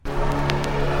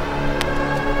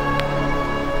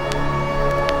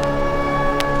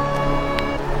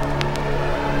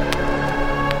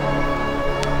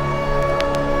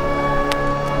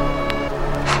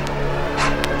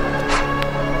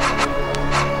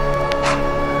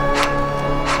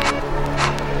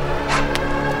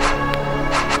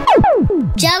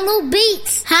Jello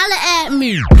Beats, holla at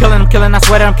me. I'm killing, I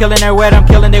swear that I'm killing everywhere that I'm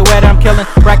killing, they wear that I'm killing.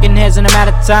 Racking heads in a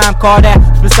matter of time, call that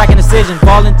split second decision.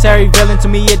 Voluntary villain, to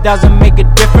me it doesn't make a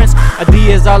difference. A D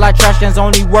is all like trash cans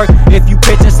only work if you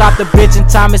pitch and stop the bitching.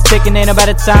 Time is ticking, ain't a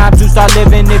better time to start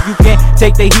living. If you can't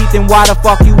take the heat, then why the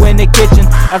fuck you in the kitchen?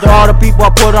 After all the people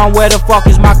I put on, where the fuck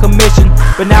is my commission?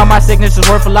 But now my signature's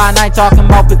worth a lot and I ain't talking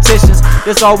about petitions.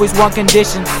 There's always one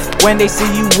condition, when they see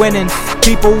you winning.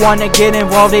 People wanna get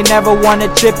involved, they never wanna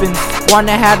trippin'.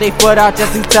 Wanna have their foot out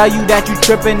just to tell you that you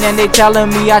trippin'. And they telling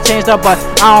me I changed up, but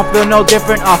I don't feel no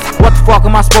different. What the fuck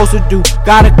am I supposed to do?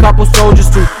 Got a couple soldiers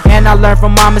too, and I learned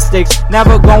from my mistakes.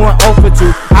 Never going 0 for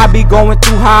 2. I be going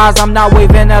through highs, I'm not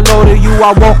waving hello to you.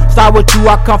 I won't start with you,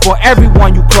 I come for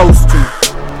everyone you close to.